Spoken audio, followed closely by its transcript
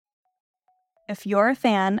If you're a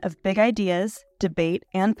fan of big ideas, debate,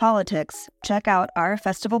 and politics, check out our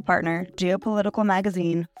festival partner, geopolitical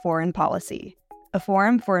magazine, Foreign Policy. A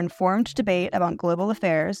forum for informed debate about global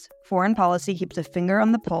affairs, Foreign Policy keeps a finger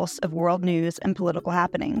on the pulse of world news and political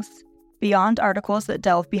happenings. Beyond articles that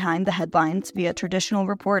delve behind the headlines via traditional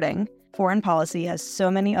reporting, Foreign Policy has so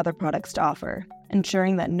many other products to offer,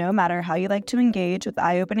 ensuring that no matter how you like to engage with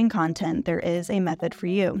eye-opening content, there is a method for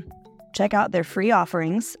you. Check out their free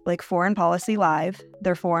offerings like Foreign Policy Live,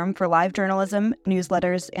 their forum for live journalism,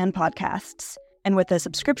 newsletters, and podcasts. And with a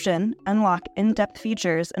subscription, unlock in-depth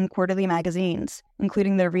features and quarterly magazines,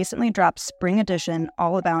 including their recently dropped spring edition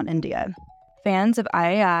all about India. Fans of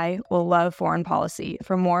IAI will love Foreign Policy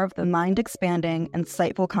for more of the mind-expanding,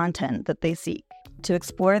 insightful content that they seek. To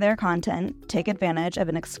explore their content, take advantage of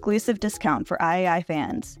an exclusive discount for IAI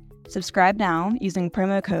fans. Subscribe now using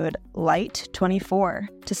promo code LIGHT24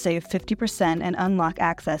 to save 50% and unlock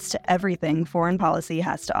access to everything Foreign Policy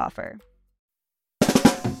has to offer.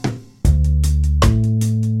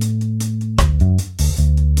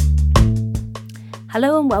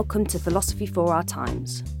 Hello and welcome to Philosophy for Our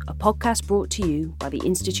Times, a podcast brought to you by the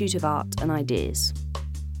Institute of Art and Ideas.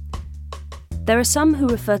 There are some who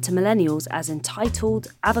refer to millennials as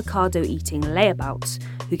entitled, avocado-eating layabouts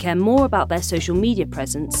who care more about their social media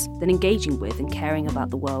presence than engaging with and caring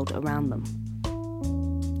about the world around them.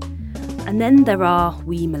 And then there are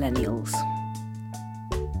we millennials.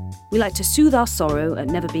 We like to soothe our sorrow at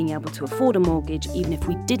never being able to afford a mortgage even if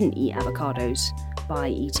we didn't eat avocados by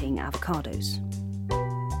eating avocados.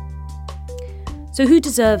 So who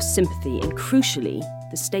deserves sympathy and, crucially,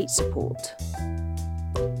 the state's support?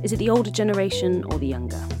 Is it the older generation or the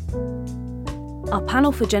younger? Our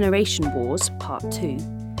panel for Generation Wars, Part 2,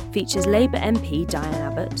 features Labour MP Diane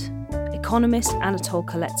Abbott, economist Anatol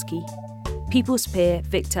Kaletsky, People's Peer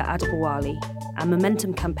Victor Adebowale, and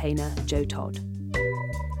Momentum campaigner Joe Todd.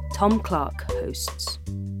 Tom Clark hosts.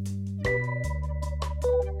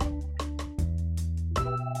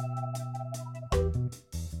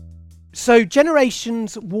 So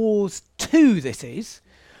Generations Wars 2 this is,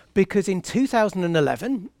 because in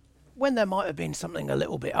 2011, when there might have been something a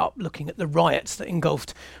little bit up looking at the riots that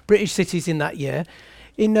engulfed British cities in that year,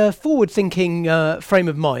 in a forward-thinking frame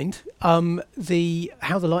of mind, the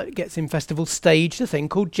How the Light Gets In Festival staged a thing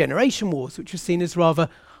called Generation Wars, which was seen as rather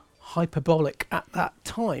hyperbolic at that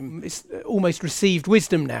time. It's almost received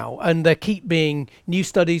wisdom now, and there keep being new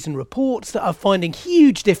studies and reports that are finding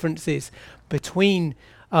huge differences between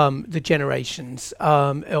the generations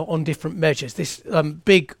on different measures. This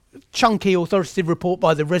big chunky authoritative report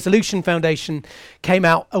by the Resolution Foundation came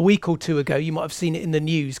out a week or two ago. You might have seen it in the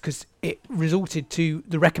news because it resorted to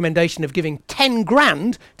the recommendation of giving 10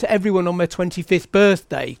 grand to everyone on their 25th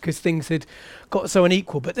birthday because things had got so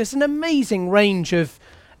unequal. But there's an amazing range of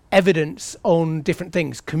evidence on different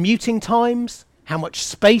things. Commuting times, how much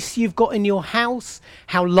space you've got in your house,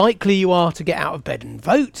 how likely you are to get out of bed and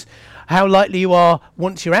vote, how likely you are,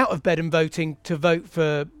 once you're out of bed and voting, to vote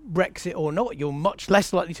for Brexit or not. You're much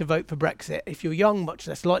less likely to vote for Brexit. If you're young, much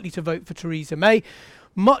less likely to vote for Theresa May,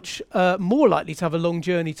 much more likely to have a long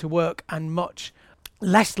journey to work, and much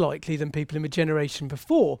less likely than people in the generation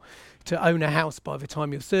before to own a house by the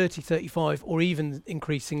time you're 30, 35, or even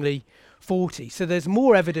increasingly 40. So there's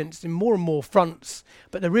more evidence in more and more fronts.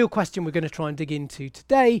 But the real question we're going to try and dig into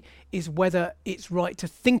today is whether it's right to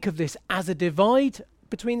think of this as a divide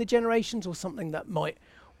between the generations or something that might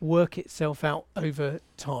work itself out over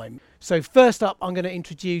time. So first up, I'm going to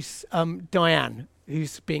introduce Diane,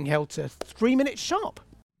 who's being held to 3 minutes sharp.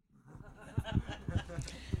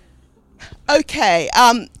 Okay,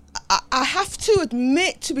 I have to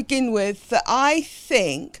admit to begin with that I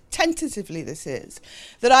think, tentatively this is,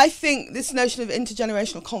 that I think this notion of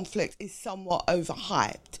intergenerational conflict is somewhat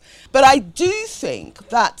overhyped. But I do think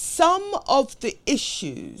that some of the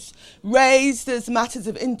issues raised as matters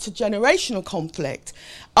of intergenerational conflict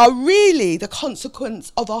are really the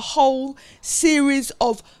consequence of a whole series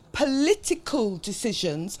of political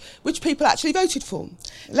decisions which people actually voted for.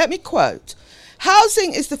 Let me quote.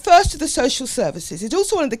 Housing is the first of the social services. It's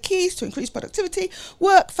also one of the keys to increased productivity.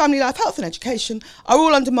 Work, family life, health and education are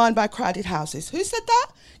all undermined by crowded houses. Who said that?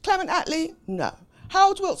 Clement Attlee? No.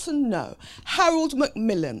 Harold Wilson? No. Harold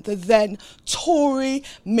Macmillan, the then Tory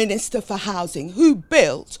Minister for Housing, who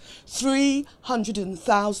built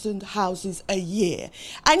 300,000 houses a year.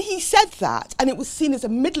 And he said that, and it was seen as a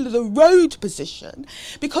middle-of-the-road position,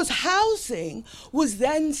 because housing was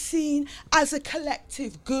then seen as a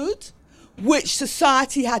collective good, which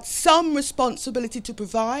society had some responsibility to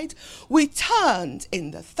provide. We turned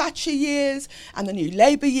in the Thatcher years and the New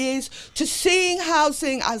Labour years to seeing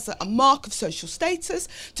housing as a mark of social status,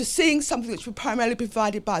 to seeing something which was primarily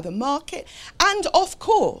provided by the market. And of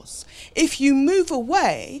course, if you move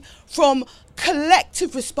away from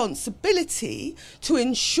collective responsibility to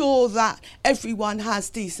ensure that everyone has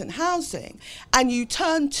decent housing, and you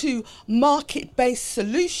turn to market-based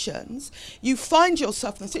solutions, you find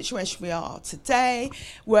yourself in the situation we are today,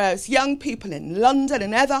 whereas young people in London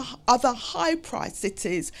and other high-priced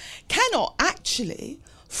cities cannot actually,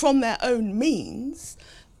 from their own means,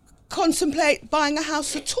 contemplate buying a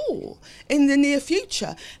house at all in the near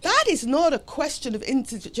future. That is not a question of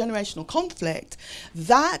intergenerational conflict.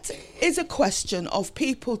 That is a question of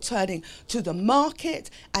people turning to the market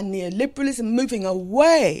and neoliberalism, moving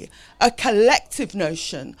away a collective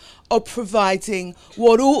notion of providing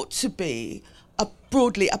what ought to be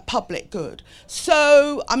broadly a public good.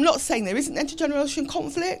 So I'm not saying there isn't intergenerational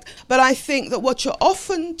conflict, but I think that what you're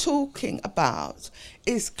often talking about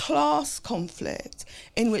is class conflict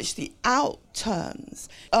in which the outturns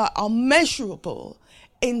are measurable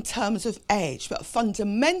in terms of age, but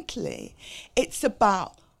fundamentally it's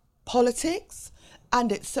about politics and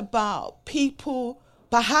it's about people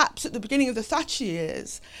perhaps at the beginning of the Thatcher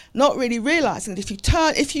years, not really realising that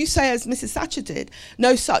if you say, as Mrs. Thatcher did,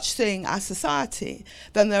 no such thing as society,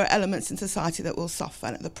 then there are elements in society that will suffer.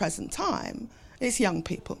 And at the present time, it's young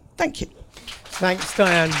people. Thank you. Thanks,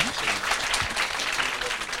 Diane.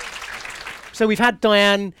 So we've had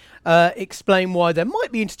Diane explain why there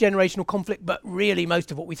might be intergenerational conflict, but really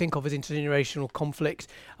most of what we think of as intergenerational conflict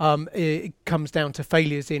it comes down to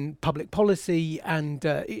failures in public policy and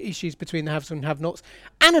issues between the haves and have-nots.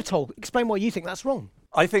 Anatole, explain why you think that's wrong.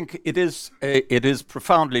 I think it is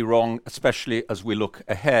profoundly wrong, especially as we look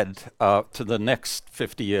ahead to the next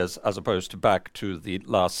 50 years as opposed to back to the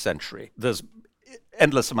last century. There's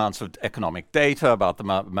endless amounts of economic data about the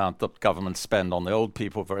amount that governments spend on the old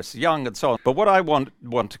people versus young and so on. But what I want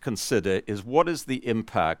to consider is what is the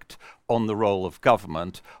impact on the role of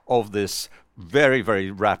government of this very,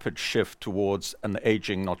 very rapid shift towards an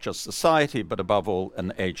aging, not just society, but above all,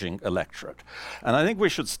 an aging electorate. And I think we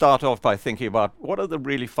should start off by thinking about what are the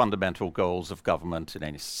really fundamental goals of government in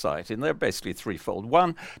any society. And they're basically threefold.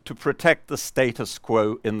 One, to protect the status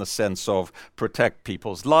quo in the sense of protect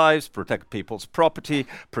people's lives, protect people's property,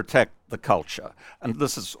 protect the culture. And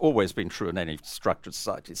this has always been true in any structured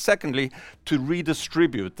society. Secondly, to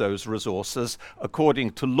redistribute those resources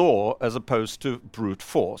according to law as opposed to brute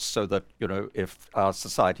force, so that, if our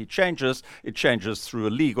society changes, it changes through a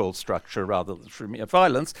legal structure rather than through mere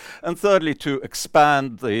violence. And thirdly, to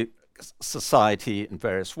expand the society in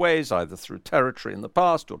various ways, either through territory in the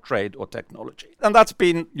past or trade or technology. And that's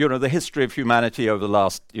been, the history of humanity over the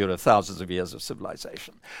last, thousands of years of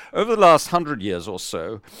civilization. Over the last 100 years or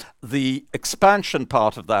so, the expansion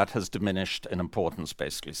part of that has diminished in importance,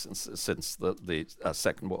 basically, since the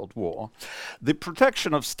Second World War. The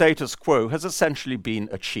protection of status quo has essentially been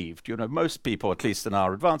achieved. Most people, at least in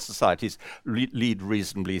our advanced societies, lead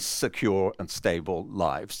reasonably secure and stable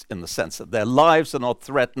lives in the sense that their lives are not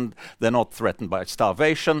threatened. They're not threatened by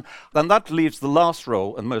starvation. And that leaves the last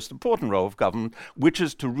role and most important role of government, which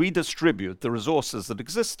is to redistribute the resources that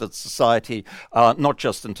exist in society, not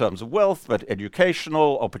just in terms of wealth, but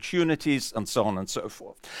educational opportunities and so on and so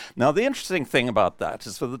forth. Now, the interesting thing about that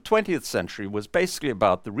is that the 20th century was basically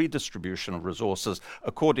about the redistribution of resources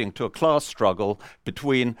according to a class struggle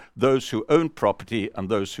between those who owned property and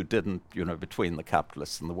those who didn't, between the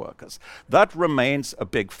capitalists and the workers. That remains a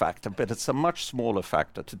big factor, but it's a much smaller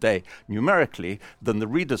factor today numerically than the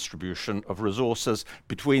redistribution of resources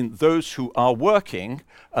between those who are working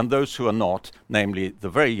and those who are not, namely the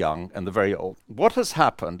very young and the very old. What has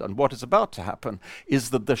happened and what is about to happen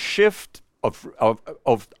is that the shift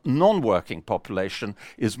of non-working population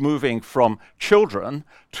is moving from children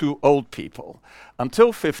to old people.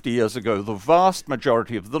 Until 50 years ago, the vast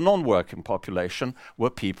majority of the non-working population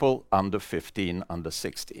were people under 15, under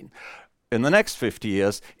 16. In the next 50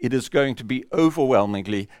 years, it is going to be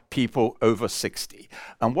overwhelmingly people over 60.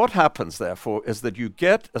 And what happens, therefore, is that you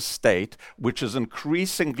get a state which is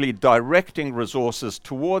increasingly directing resources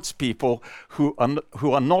towards people who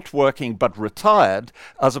are not working but retired,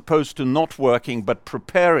 as opposed to not working but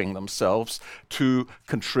preparing themselves to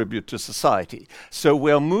contribute to society. So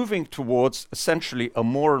we are moving towards essentially a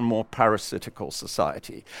more and more parasitical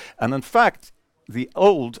society. And in fact, the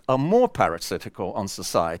old are more parasitical on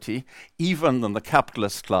society even than the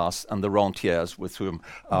capitalist class and the rentiers with whom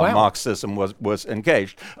Marxism was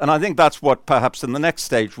engaged. And I think that's what perhaps in the next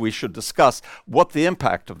stage we should discuss, what the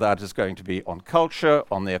impact of that is going to be on culture,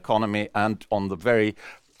 on the economy, and on the very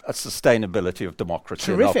sustainability of democracy.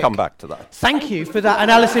 Terrific. And I'll come back to that. Thank you for that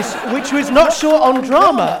analysis, which was not short on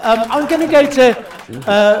drama. I'm going to go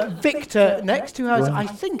to Victor next, who has, I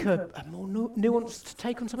think, a more nuanced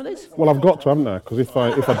take on some of this. Well, I've got to, haven't I? Because if I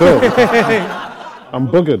don't, I'm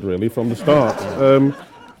buggered, really, from the start.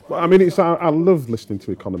 I mean, I love listening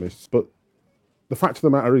to economists, but the fact of the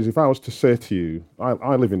matter is, if I was to say to you,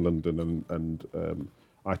 I live in London and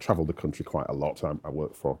I travel the country quite a lot. I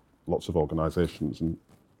work for lots of organisations, and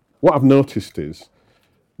what I've noticed is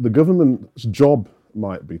the government's job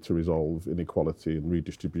might be to resolve inequality and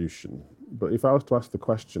redistribution. But if I was to ask the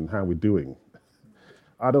question, how are we doing?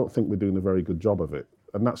 I don't think we're doing a very good job of it.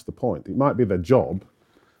 And that's the point. It might be their job,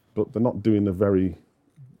 but they're not doing a very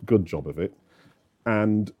good job of it.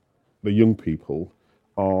 And the young people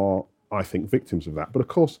are, I think, victims of that. But of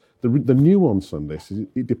course, the nuance on this is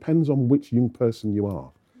it depends on which young person you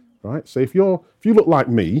are, right? So if you look like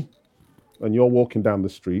me, and you're walking down the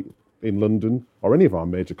street in London, or any of our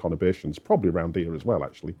major conurbations, probably around here as well,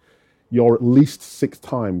 actually, you're at least 6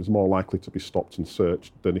 times more likely to be stopped and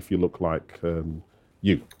searched than if you look like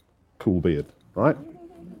you, cool beard, right?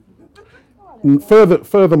 And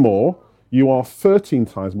furthermore, you are 13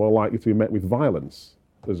 times more likely to be met with violence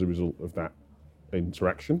as a result of that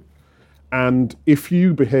interaction. And if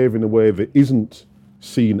you behave in a way that isn't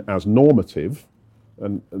seen as normative,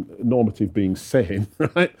 and normative being sane,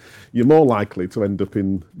 right, you're more likely to end up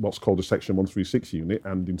in what's called a Section 136 unit,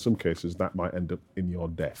 and in some cases that might end up in your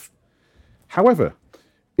death. However,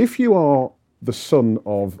 if you are the son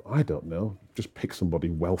of, I don't know, just pick somebody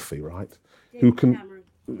wealthy, right, who can,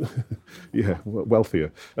 yeah,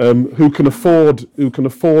 wealthier, who can afford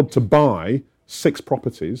to buy 6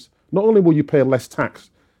 properties, not only will you pay less tax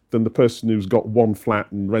than the person who's got 1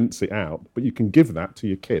 flat and rents it out, but you can give that to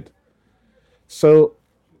your kid. So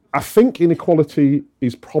I think inequality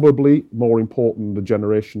is probably more important than the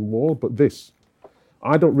generation war, but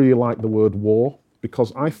I don't really like the word war,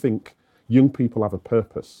 because I think young people have a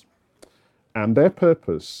purpose. And their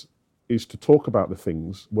purpose is to talk about the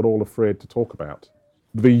things we're all afraid to talk about.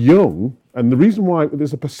 The young, and the reason why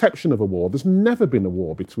there's a perception of a war, there's never been a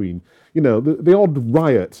war between, the odd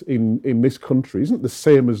riot in this country isn't the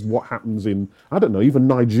same as what happens in, I don't know, even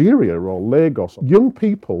Nigeria or Lagos. Young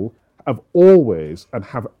people have always and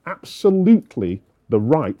have absolutely the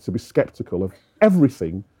right to be sceptical of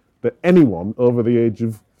everything that anyone over the age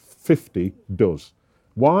of 50 does.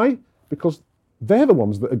 Why? Because they're the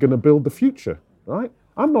ones that are going to build the future, right?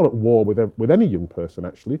 I'm not at war with any young person,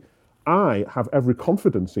 actually. I have every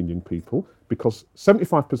confidence in young people because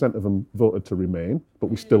 75% of them voted to remain, but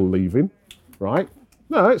we're still leaving, right?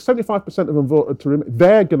 No, 75% of them voted to remain.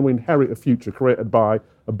 They're going to inherit a future created by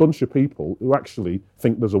a bunch of people who actually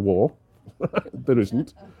think there's a war. There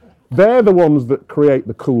isn't. They're the ones that create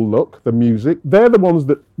the cool look, the music. They're the ones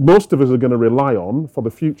that most of us are going to rely on for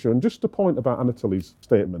the future. And just a point about Anatoly's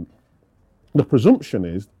statement. The presumption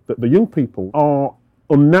is that the young people are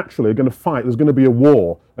unnaturally going to fight. There's going to be a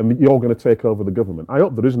war and you're going to take over the government. I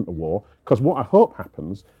hope there isn't a war, because what I hope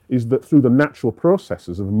happens is that through the natural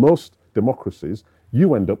processes of most democracies,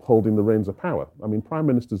 you end up holding the reins of power. I mean, prime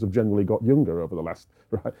ministers have generally got younger over the last,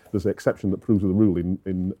 right? There's an exception that proves the rule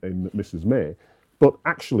in Mrs. May. But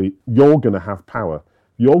actually, you're going to have power.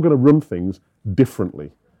 You're going to run things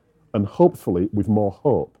differently, and hopefully with more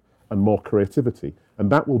hope and more creativity. And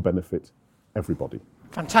that will benefit everybody.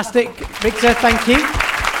 Fantastic, Victor, thank you.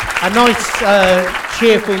 A nice,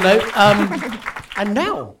 cheerful note. And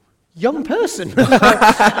now, young person.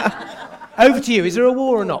 Over to you. Is there a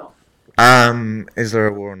war or not? Is there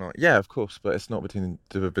a war or not? Yeah, of course, but it's not between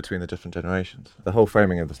the different generations. The whole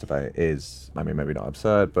framing of this debate is, I mean, maybe not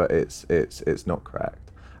absurd, but it's not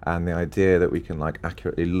correct. And the idea that we can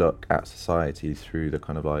accurately look at society through the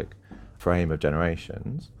kind of frame of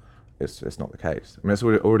generations, it's not the case. I mean, it's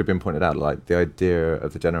already been pointed out. The idea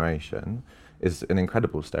of the generation is an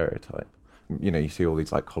incredible stereotype. You see all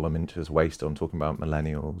these column inches wasted on talking about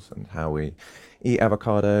millennials and how we eat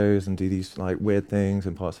avocados and do these weird things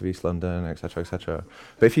in parts of East London, etc., etc.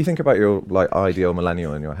 But if you think about your ideal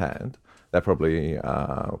millennial in your head, they're probably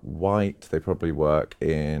white. They probably work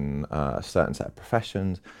in a certain set of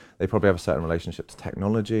professions. They probably have a certain relationship to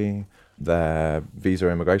technology. Their visa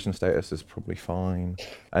immigration status is probably fine,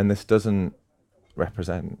 and this doesn't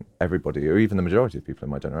represent everybody, or even the majority of people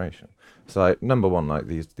in my generation. So number one,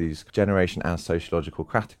 these generation as sociological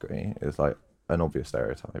category is an obvious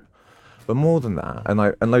stereotype. But more than that, and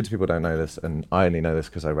loads of people don't know this, and I only know this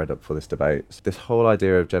because I read up for this debate, this whole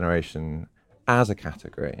idea of generation as a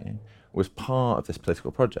category was part of this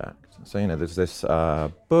political project. So, you know, there's this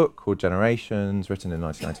book called Generations, written in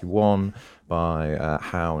 1991 by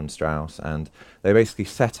Howe and Strauss, and they basically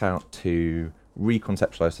set out to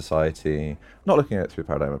reconceptualize society, not looking at it through the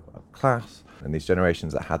paradigm of class, and these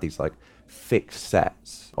generations that had these like fixed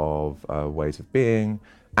sets of ways of being,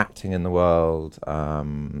 acting in the world,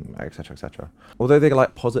 etc., etc. Although they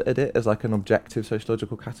like posited it as like an objective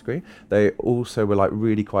sociological category, they also were like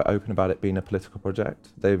really quite open about it being a political project.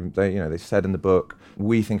 They said in the book,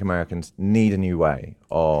 we think Americans need a new way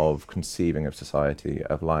of conceiving of society,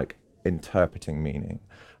 of like interpreting meaning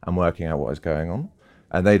and working out what is going on.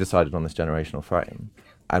 And they decided on this generational frame.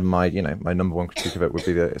 And my number one critique of it would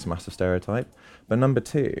be that it's a massive stereotype. But number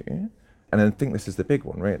two, and I think this is the big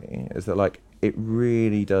one really, is that like it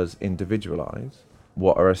really does individualize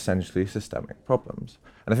what are essentially systemic problems.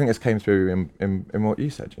 And I think this came through in what you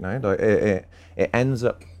said, you know, like it ends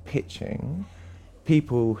up pitching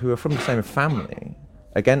people who are from the same family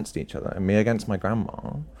against each other, and me against my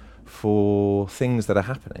grandma, for things that are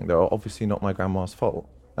happening that are obviously not my grandma's fault.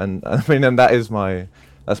 And I mean, and that's my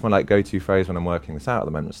like go-to phrase when I'm working this out at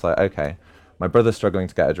the moment. It's like, okay, my brother's struggling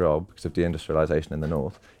to get a job because of deindustrialization in the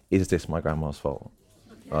north. Is this my grandma's fault?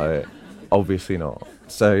 Obviously not.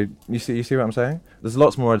 So you see what I'm saying? There's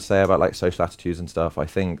lots more to say about like social attitudes and stuff. I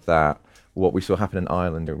think that what we saw happen in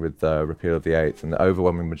Ireland with the repeal of the Eighth, and the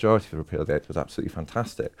overwhelming majority of the repeal of the Eighth, was absolutely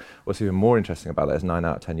fantastic. What's even more interesting about that is 9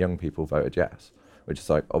 out of 10 young people voted yes, which is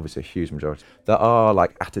like obviously a huge majority. There are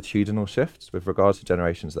like attitudinal shifts with regards to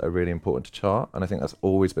generations that are really important to chart, and I think that's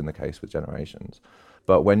always been the case with generations.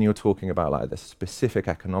 But when you're talking about like this specific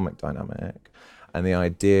economic dynamic and the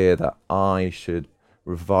idea that I should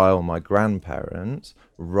revile my grandparents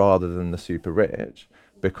rather than the super rich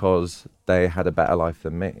because they had a better life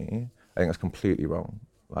than me, I think that's completely wrong,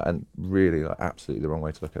 and really like absolutely the wrong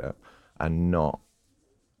way to look at it, and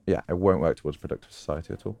it won't work towards a productive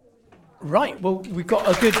society at all. Right, well, we've got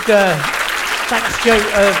a good, thanks Joe,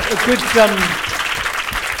 a good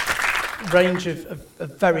range of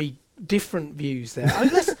very different views there. I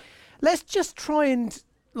mean, let's just try and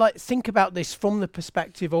like think about this from the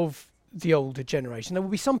perspective of the older generation. There will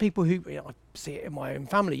be some people who, you know, I see it in my own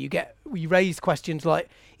family, we raise questions like,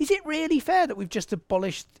 is it really fair that we've just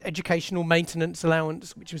abolished educational maintenance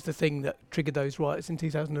allowance, which was the thing that triggered those riots in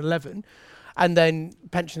 2011, and then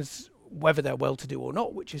pensions, whether they're well-to-do or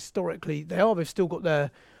not, which historically they are, they've still got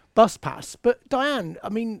their bus pass. But Diane, I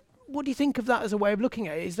mean, what do you think of that as a way of looking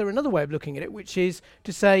at it? Is there another way of looking at it, which is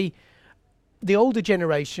to say the older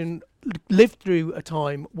generation lived through a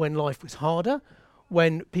time when life was harder,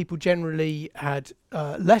 when people generally had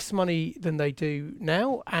less money than they do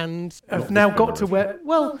now, and have now got to where,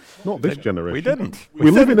 well... Not this generation. We didn't.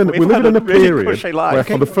 We're living in a period where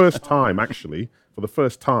for the first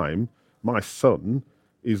time, my son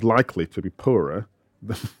is likely to be poorer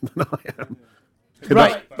than I am.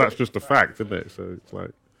 Right. That's just a fact, isn't it? So it's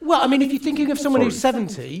like... Well, I mean, if you're thinking of someone who's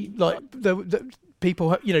 70, like the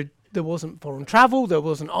people, you know, there wasn't foreign travel, there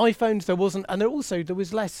wasn't iPhones, there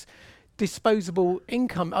was less disposable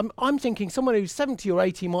income. I'm thinking someone who's 70 or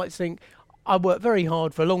 80 might think, I worked very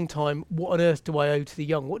hard for a long time, what on earth do I owe to the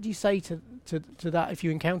young? What do you say to that if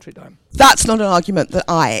you encounter it, Diane? That's not an argument that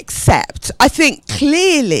I accept. I think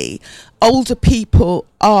clearly older people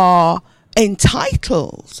are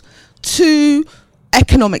entitled to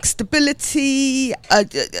economic stability, a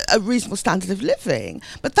reasonable standard of living,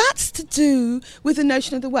 but that's to do with the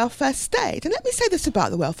notion of the welfare state. And let me say this about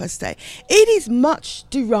the welfare state. It is much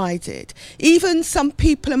derided. Even some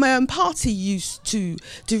people in my own party used to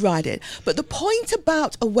deride it. But the point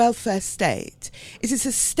about a welfare state is it's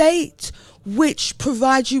a state which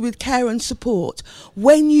provides you with care and support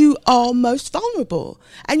when you are most vulnerable.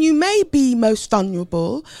 And you may be most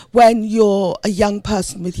vulnerable when you're a young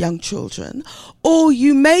person with young children, or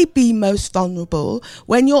you may be most vulnerable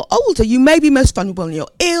when you're older. You may be most vulnerable when you're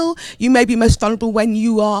ill, you may be most vulnerable when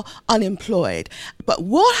you are unemployed. But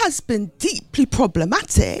what has been deeply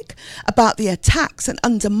problematic about the attacks and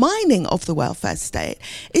undermining of the welfare state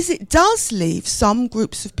is it does leave some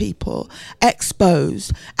groups of people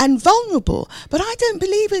exposed and vulnerable. But I don't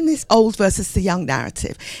believe in this old versus the young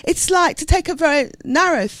narrative. It's like, to take a very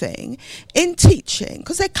narrow thing, in teaching,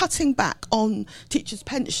 because they're cutting back on teachers'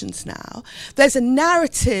 pensions now, there's a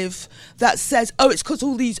narrative that says, oh, it's because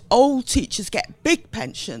all these old teachers get big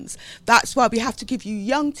pensions. That's why we have to give you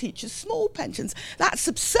young teachers small pensions. That's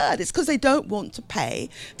absurd. It's because they don't want to pay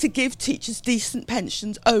to give teachers decent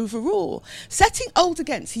pensions overall. Setting old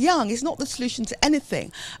against young is not the solution to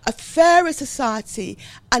anything. A fairer society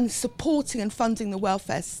and support supporting and funding the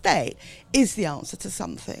welfare state is the answer to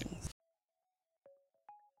some things.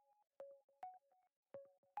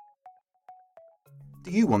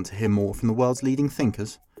 Do you want to hear more from the world's leading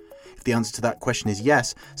thinkers? If the answer to that question is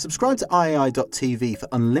yes, subscribe to iai.tv for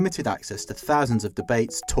unlimited access to thousands of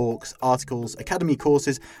debates, talks, articles, academy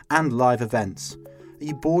courses, and live events. Are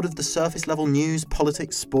you bored of the surface level news,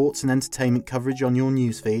 politics, sports, and entertainment coverage on your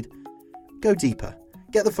newsfeed? Go deeper.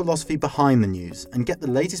 Get the philosophy behind the news and get the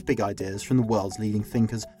latest big ideas from the world's leading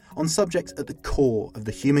thinkers on subjects at the core of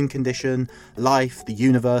the human condition, life, the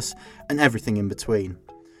universe, and everything in between.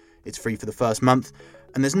 It's free for the first month,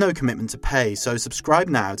 and there's no commitment to pay, so subscribe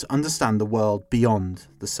now to understand the world beyond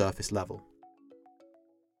the surface level.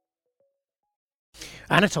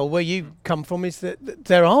 Anatole, where you come from is that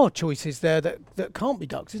there are choices there that can't be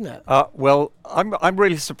ducks, isn't it? Well, I'm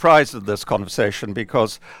really surprised at this conversation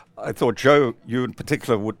because I thought, Joe, you in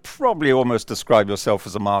particular would probably almost describe yourself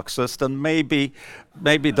as a Marxist, and maybe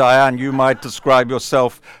Diane, you might describe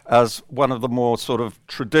yourself as one of the more sort of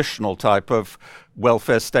traditional type of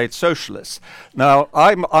welfare state socialists. Now,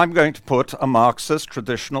 I'm going to put a Marxist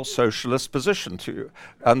traditional socialist position to you,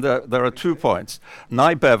 and there are 2 points.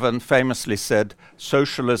 Nye Bevan famously said,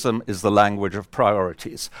 socialism is the language of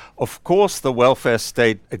priorities. Of course, the welfare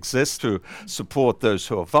state exists to support those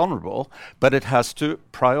who are vulnerable, but it has to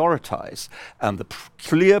prioritize. And the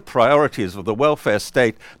clear priorities of the welfare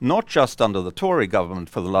state, not just under the Tory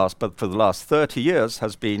government but for the last 30 years,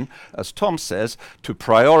 has been, as Tom says, to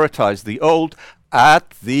prioritize the old at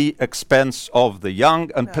the expense of the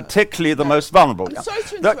young and particularly the most vulnerable. I'm sorry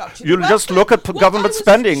to interrupt you. You'll just look at government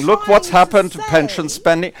spending. Look what's happened to pension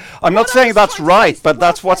spending. I'm not saying that's right, but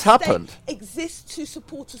that's what's happened. Exists to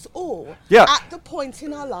support us all at the point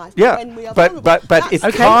in our life when we are vulnerable. But it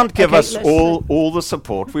can't give us all the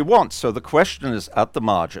support we want. So the question is, at the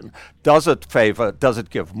margin, does it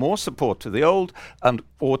give more support to the old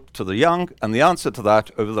or to the young? And the answer to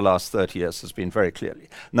that over the last 30 years has been very clearly.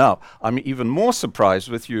 Now, I'm even more surprised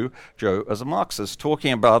with you, Joe, as a Marxist,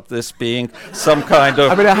 talking about this being some kind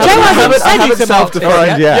of... I haven't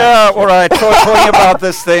self-defined yet. Yeah, all right, talking about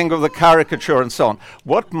this thing of the caricature and so on.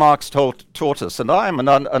 What Marx taught us, and I am an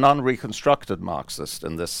unreconstructed Marxist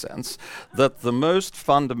in this sense, that the most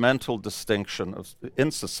fundamental distinction in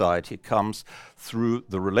society comes through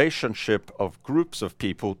the relationship of groups of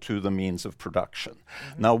people to the means of production.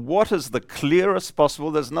 Mm-hmm. Now, what is the clearest possible?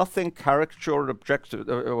 There's nothing caricature or objective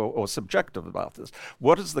or subjective about this.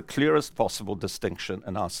 What is the clearest possible distinction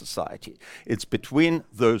in our society? It's between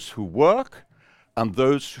those who work and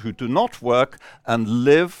those who do not work and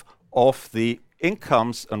live off the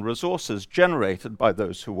incomes and resources generated by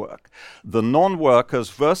those who work. The non-workers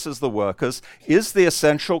versus the workers is the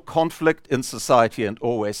essential conflict in society and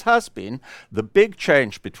always has been. The big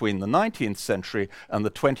change between the 19th century and the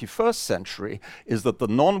 21st century is that the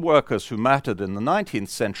non-workers who mattered in the 19th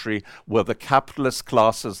century were the capitalist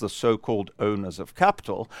classes, the so-called owners of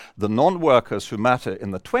capital. The non-workers who matter in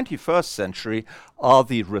the 21st century are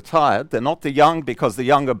the retired. They're not the young because the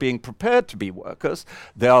young are being prepared to be workers.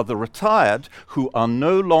 They are the retired who are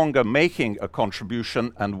no longer making a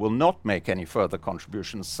contribution and will not make any further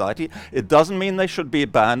contribution to society. It doesn't mean they should be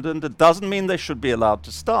abandoned. It doesn't mean they should be allowed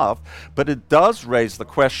to starve, but it does raise the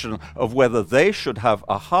question of whether they should have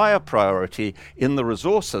a higher priority in the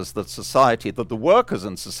resources that the workers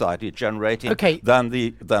in society are generating than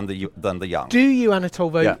the young. Do you,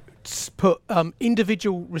 Anatole, put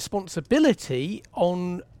individual responsibility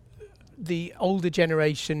on the older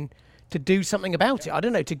generation to do something about it? I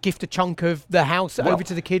don't know, to gift a chunk of the house over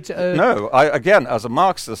to the kids? No, again, as a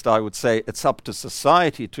Marxist, I would say it's up to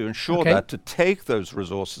society to ensure that, to take those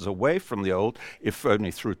resources away from the old, if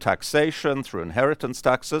only through taxation, through inheritance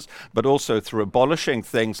taxes, but also through abolishing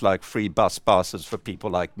things like free bus passes for people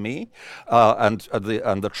like me, and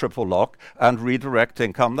the triple lock, and redirect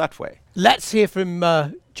income that way. Let's hear from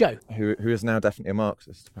Joe. Who is now definitely a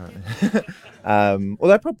Marxist, apparently.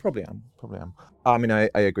 Although I probably am. I mean, I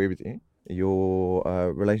agree with you. Your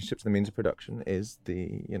relationship to the means of production is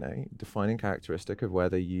the defining characteristic of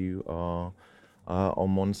whether you are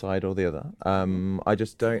on one side or the other. I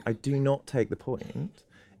do not take the point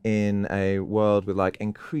in a world with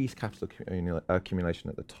increased capital accumulation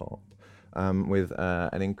at the top, with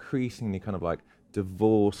an increasingly kind of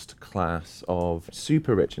divorced class of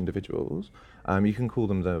super rich individuals. You can call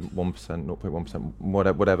them the 1%, 0.1%,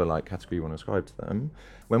 whatever category you want to ascribe to them.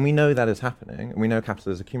 When we know that is happening, and we know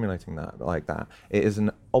capital is accumulating that, it is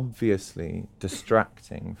an obviously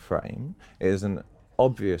distracting frame. It is an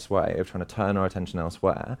obvious way of trying to turn our attention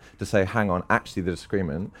elsewhere to say, hang on, actually the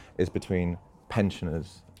disagreement is between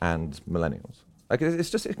pensioners and millennials. Like,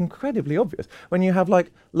 it's incredibly obvious. When you have,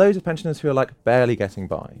 like, loads of pensioners who are, like, barely getting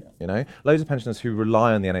by, you know? Loads of pensioners who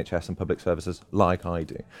rely on the NHS and public services like I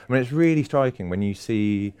do. I mean, it's really striking when you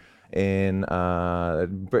see in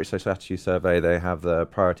British Social Attitude Survey, they have the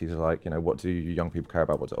priorities of, like, you know, what do young people care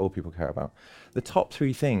about, what do old people care about. The top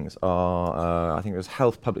 3 things are, I think it was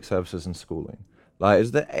health, public services and schooling. Like,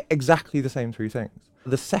 it's exactly the same 3 things.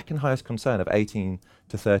 The second highest concern of 18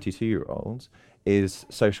 to 32-year-olds is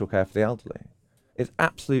social care for the elderly. It's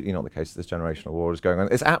absolutely not the case that this generational war is going on.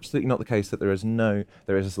 It's absolutely not the case that there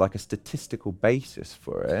is like a statistical basis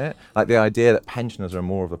for it, like the idea that pensioners are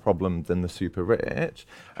more of a problem than the super rich.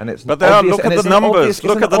 And it's look at the numbers.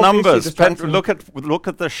 Look at the numbers. Look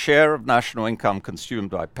at the share of national income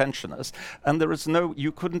consumed by pensioners, and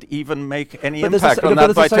you couldn't even make any impact on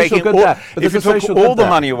that by taking all. If you took all the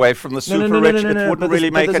money away from the super rich, it wouldn't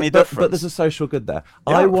really make any difference. But there's a social good there.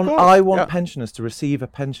 I want pensioners to receive a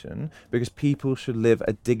pension because people should live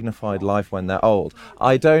a dignified life when they're old.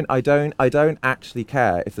 I don't actually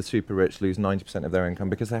care if the super rich lose 90% of their income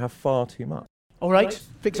because they have far too much. All right,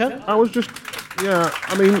 Victor? I was just,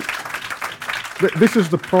 I mean, this is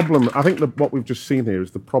the problem. I think that what we've just seen here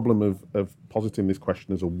is the problem of positing this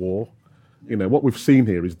question as a war. You know, what we've seen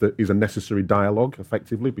here is a necessary dialogue,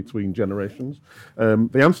 effectively, between generations.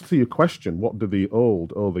 The answer to your question, what do the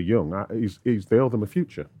old owe the young, is they owe them a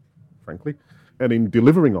future, frankly. And in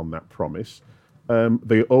delivering on that promise,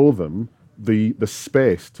 they owe them the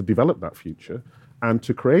space to develop that future and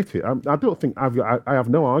to create it. I don't think I have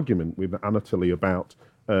no argument with Anatoly about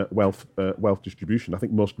wealth distribution. I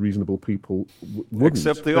think most reasonable people wouldn't.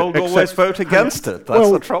 Except the old always vote against it.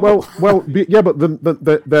 That's the trouble. But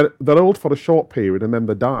they're old for a short period and then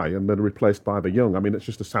they die and they're replaced by the young. I mean, it's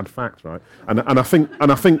just a sad fact, right? And I think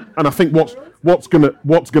what's going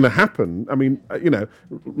to happen. I mean, you know,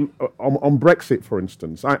 on Brexit, for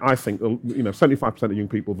instance, I think 75% of young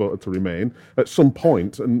people voted to remain at some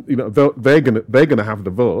point, and you know they're going to have the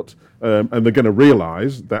vote, and they're going to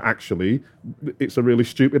realise that actually it's a really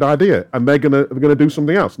stupid idea, and they're going to do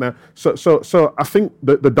something else. Now, so I think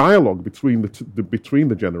that the dialogue between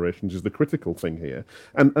the generations is the critical thing here.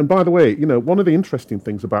 And by the way, you know, one of the interesting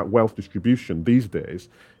things about wealth distribution these days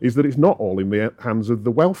is that it's not all in the hands of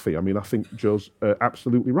the wealthy. I mean, I think Joe's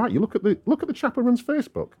absolutely right. You look at the chap who runs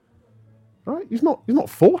Facebook. Right? He's not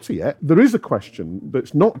 40 yet. There is a question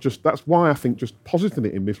that's not just. That's why I think just positing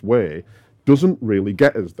it in this way doesn't really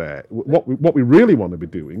get us there. What we really want to be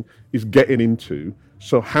doing is getting into,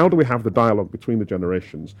 so how do we have the dialogue between the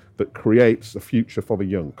generations that creates a future for the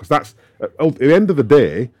young? Because that's, at the end of the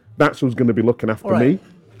day, that's who's going to be looking after me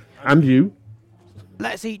and you.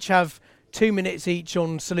 Let's each have 2 minutes each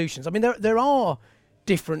on solutions. I mean, there are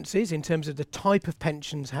differences in terms of the type of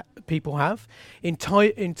pensions people have, in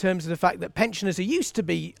terms of the fact that pensioners who used to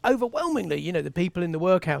be overwhelmingly, you know, the people in the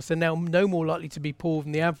workhouse are now no more likely to be poor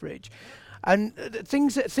than the average. And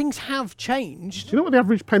things have changed. Do you know what the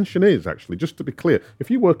average pension is, actually? Just to be clear, if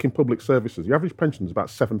you work in public services, your average pension is about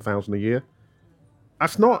 $7,000 a year.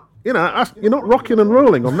 That's not, you know, you're not rocking and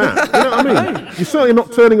rolling on that. You know what I mean? You're certainly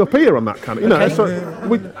not turning up here on that kind of, you know.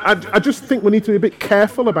 So I just think we need to be a bit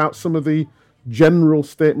careful about some of the general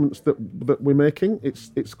statements that we're making.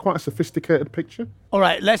 It's quite a sophisticated picture. All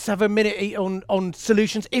right, let's have a minute on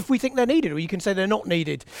solutions if we think they're needed, or you can say they're not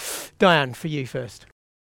needed. Diane, for you first.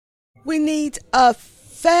 We need a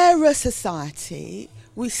fairer society.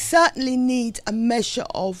 We certainly need a measure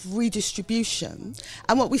of redistribution.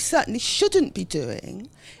 And what we certainly shouldn't be doing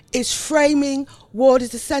is framing what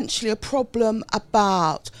is essentially a problem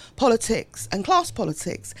about politics and class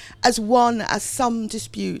politics as some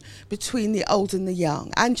dispute between the old and the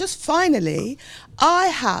young. And just finally, I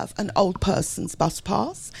have an old person's bus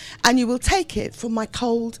pass, and you will take it from my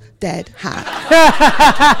cold, dead hand.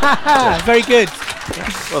 Very good.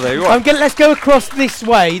 Well, there you are. Let's go across this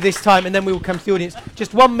way this time, and then we will come to the audience.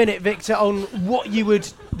 Just 1 minute, Victor, on what you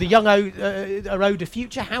would, the young are owed a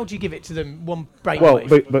future. How do you give it to them? One brainwave.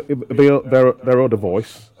 They're owed a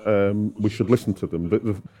voice. We should listen to them.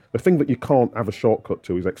 The thing that you can't have a shortcut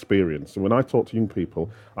to is experience. And when I talk to young people,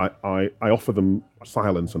 I offer them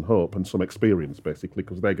silence and hope and some experience, basically,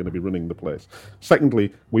 because they're going to be running the place.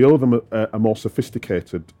 Secondly, we owe them a more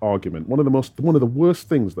sophisticated argument. One of the worst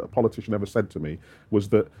things that a politician ever said to me was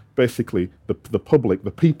that basically the public,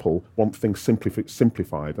 the people, want things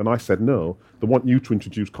simplified. And I said, no, they want you to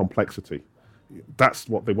introduce complexity. That's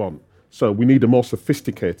what they want. So we need a more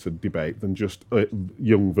sophisticated debate than just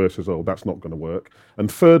young versus old. That's not going to work.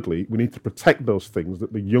 And thirdly, we need to protect those things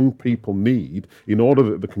that the young people need in order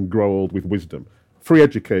that they can grow old with wisdom. Free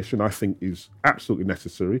education, I think, is absolutely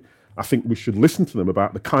necessary. I think we should listen to them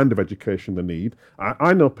about the kind of education they need.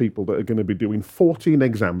 I know people that are going to be doing 14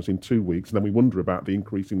 exams in 2 weeks, and then we wonder about the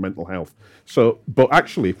increase in mental health. So, but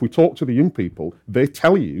actually, if we talk to the young people, they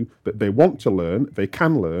tell you that they want to learn, they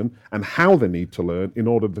can learn, and how they need to learn in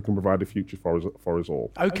order that they can provide a future for us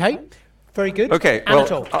all. Okay, very good. Okay,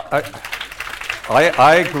 Anatol. well,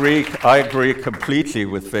 I agree completely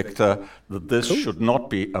with Victor that this should not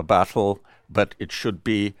be a battle, but it should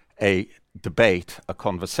be a debate, a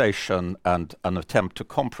conversation, and an attempt to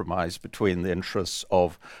compromise between the interests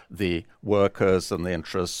of the workers and the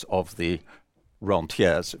interests of the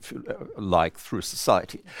rentiers, if you like, through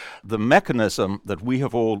society. The mechanism that we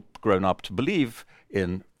have all grown up to believe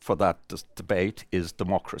in for that debate is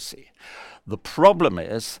democracy. The problem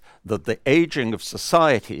is that the aging of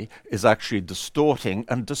society is actually distorting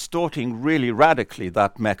really radically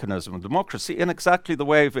that mechanism of democracy in exactly the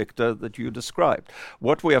way, Victor, that you described.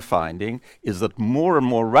 What we are finding is that more and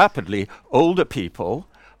more rapidly older people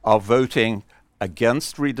are voting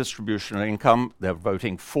against redistribution of income. They're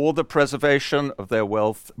voting for the preservation of their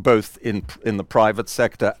wealth, both in the private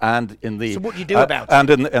sector and in the. So what do you do about it?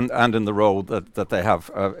 And in the role that they have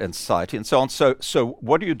in society and so on. So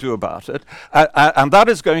what do you do about it? And that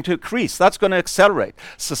is going to increase. That's going to accelerate.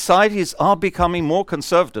 Societies are becoming more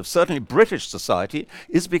conservative. Certainly, British society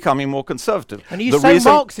is becoming more conservative. And you say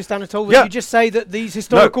Marxist, Anatol, that you just say that these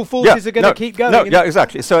historical forces are going to keep going. No,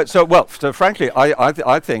 exactly. So frankly,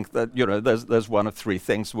 I think that there's one of three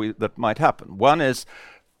things that might happen. One is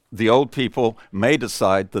the old people may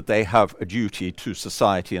decide that they have a duty to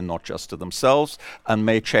society and not just to themselves, and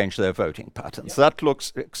may change their voting patterns. That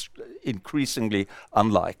looks increasingly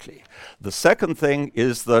unlikely. The second thing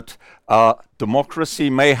is that democracy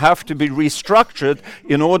may have to be restructured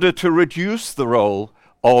in order to reduce the role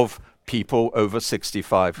of people over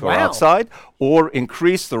 65 who are outside, or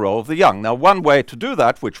increase the role of the young. Now, one way to do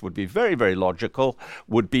that, which would be very, very logical,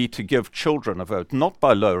 would be to give children a vote, not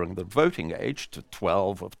by lowering the voting age to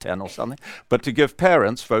 12 or 10 or something, but to give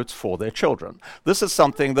parents votes for their children. This is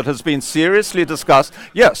something that has been seriously discussed.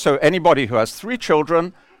 So anybody who has 3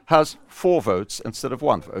 children has 4 votes instead of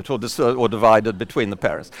 1 vote, or divided between the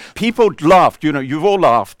parents. People laughed, you've all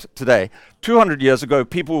laughed today. 200 years ago,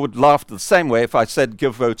 people would laugh the same way if I said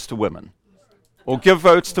give votes to women. Or give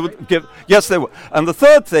votes to yes, they will. And the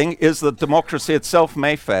third thing is that democracy itself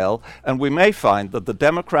may fail, and we may find that the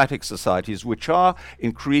democratic societies, which are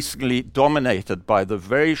increasingly dominated by the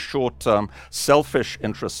very short-term selfish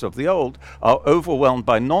interests of the old, are overwhelmed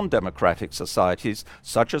by non-democratic societies,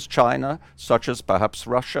 such as China, such as perhaps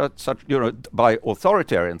Russia, by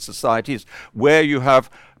authoritarian societies, where you have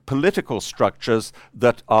political structures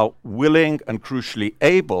that are willing and crucially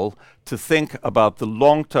able to think about the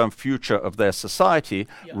long-term future of their society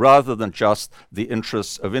rather than just the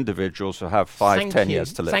interests of individuals who have 5-10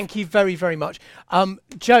 years to live. Thank you very, very much.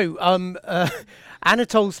 Joe,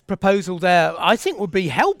 Anatol's proposal there, I think, would be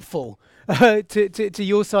helpful to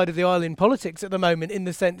your side of the aisle in politics at the moment, in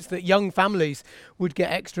the sense that young families would get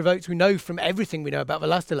extra votes. We know from everything we know about the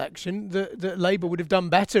last election that Labour would have done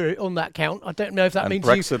better on that count. I don't know if that means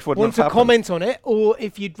Brexit you want to comment on it, or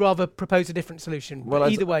if you'd rather propose a different solution. Well,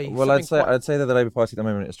 either way. I'd say that the Labour Party at the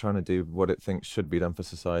moment is trying to do what it thinks should be done for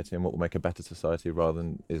society and what will make a better society, rather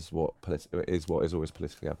than is what is always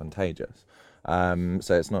politically advantageous. So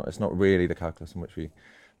it's not really the calculus in which we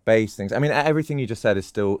base things. I mean, everything you just said is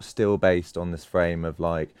still based on this frame of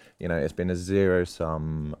it's been a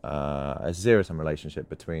zero-sum relationship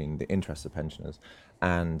between the interests of pensioners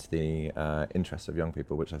and the interests of young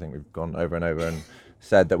people, which I think we've gone over and over and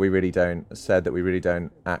said that we really don't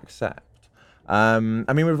accept. I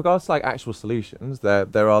mean, with regards to actual solutions,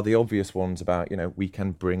 there are the obvious ones about we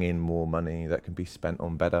can bring in more money that can be spent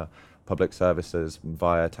on better public services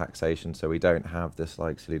via taxation, so we don't have this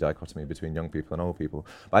silly dichotomy between young people and old people.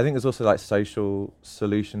 But I think there's also social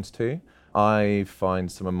solutions too. I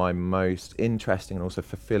find some of my most interesting and also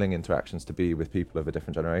fulfilling interactions to be with people of a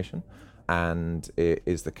different generation. And it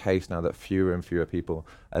is the case now that fewer and fewer people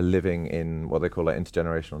are living in what they call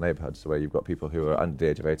intergenerational neighbourhoods, so where you've got people who are under the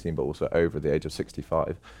age of 18 but also over the age of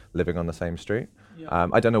 65 living on the same street. Yeah.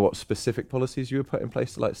 I don't know what specific policies you would put in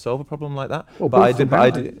place to solve a problem like that. Well, but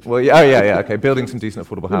I did. Well, okay. Building some decent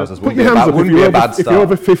affordable houses wouldn't be a bad start. If you're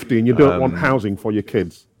over 50 and you don't want housing for your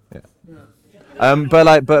kids.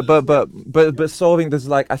 But solving,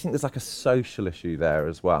 I think there's like a social issue there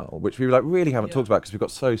as well, which we really haven't talked about because we've got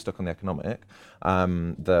so stuck on the economic,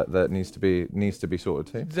 that needs to be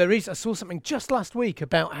sorted too. There is. I saw something just last week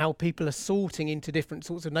about how people are sorting into different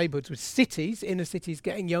sorts of neighbourhoods, with inner cities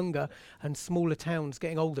getting younger and smaller towns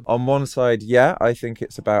getting older. On one side, yeah, I think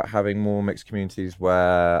it's about having more mixed communities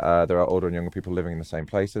where there are older and younger people living in the same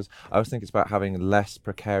places. I also think it's about having less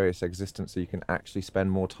precarious existence so you can actually spend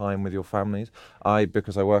more time with your families.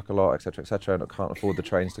 Because I work a lot, etc., and I can't afford the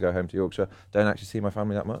trains to go home to Yorkshire, don't actually see my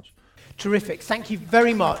family that much. Terrific. Thank you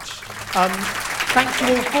very much. Thanks to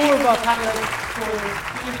all four of our panellists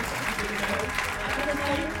for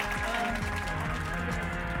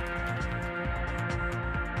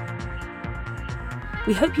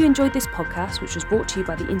We hope you enjoyed this podcast, which was brought to you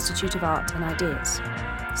by the Institute of Art and Ideas.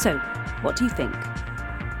 So, what do you think?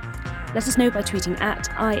 Let us know by tweeting at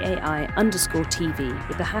 @IAI_TV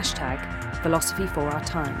with the hashtag Philosophy for Our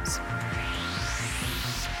Times.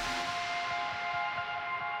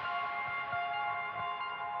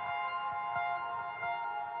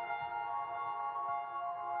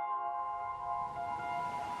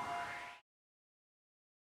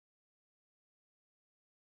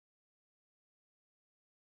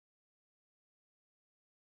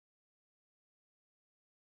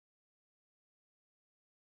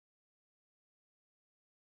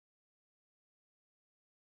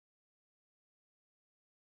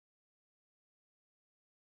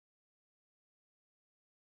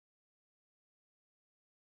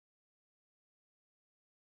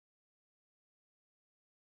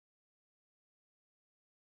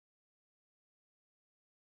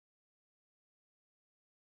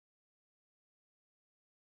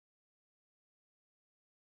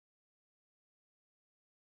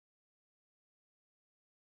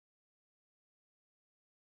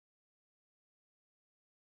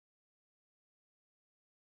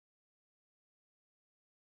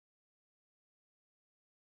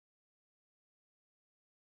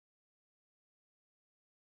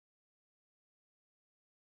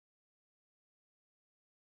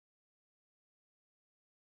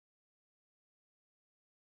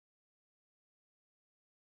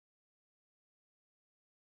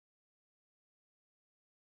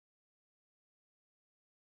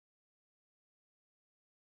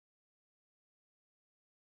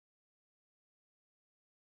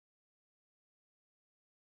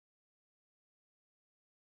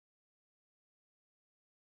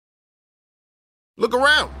 Look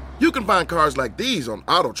around. You can find cars like these on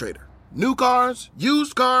AutoTrader. New cars,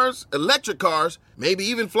 used cars, electric cars, maybe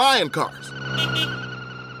even flying cars.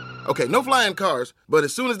 Okay, no flying cars, but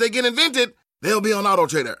as soon as they get invented, they'll be on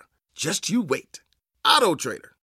AutoTrader. Just you wait. AutoTrader.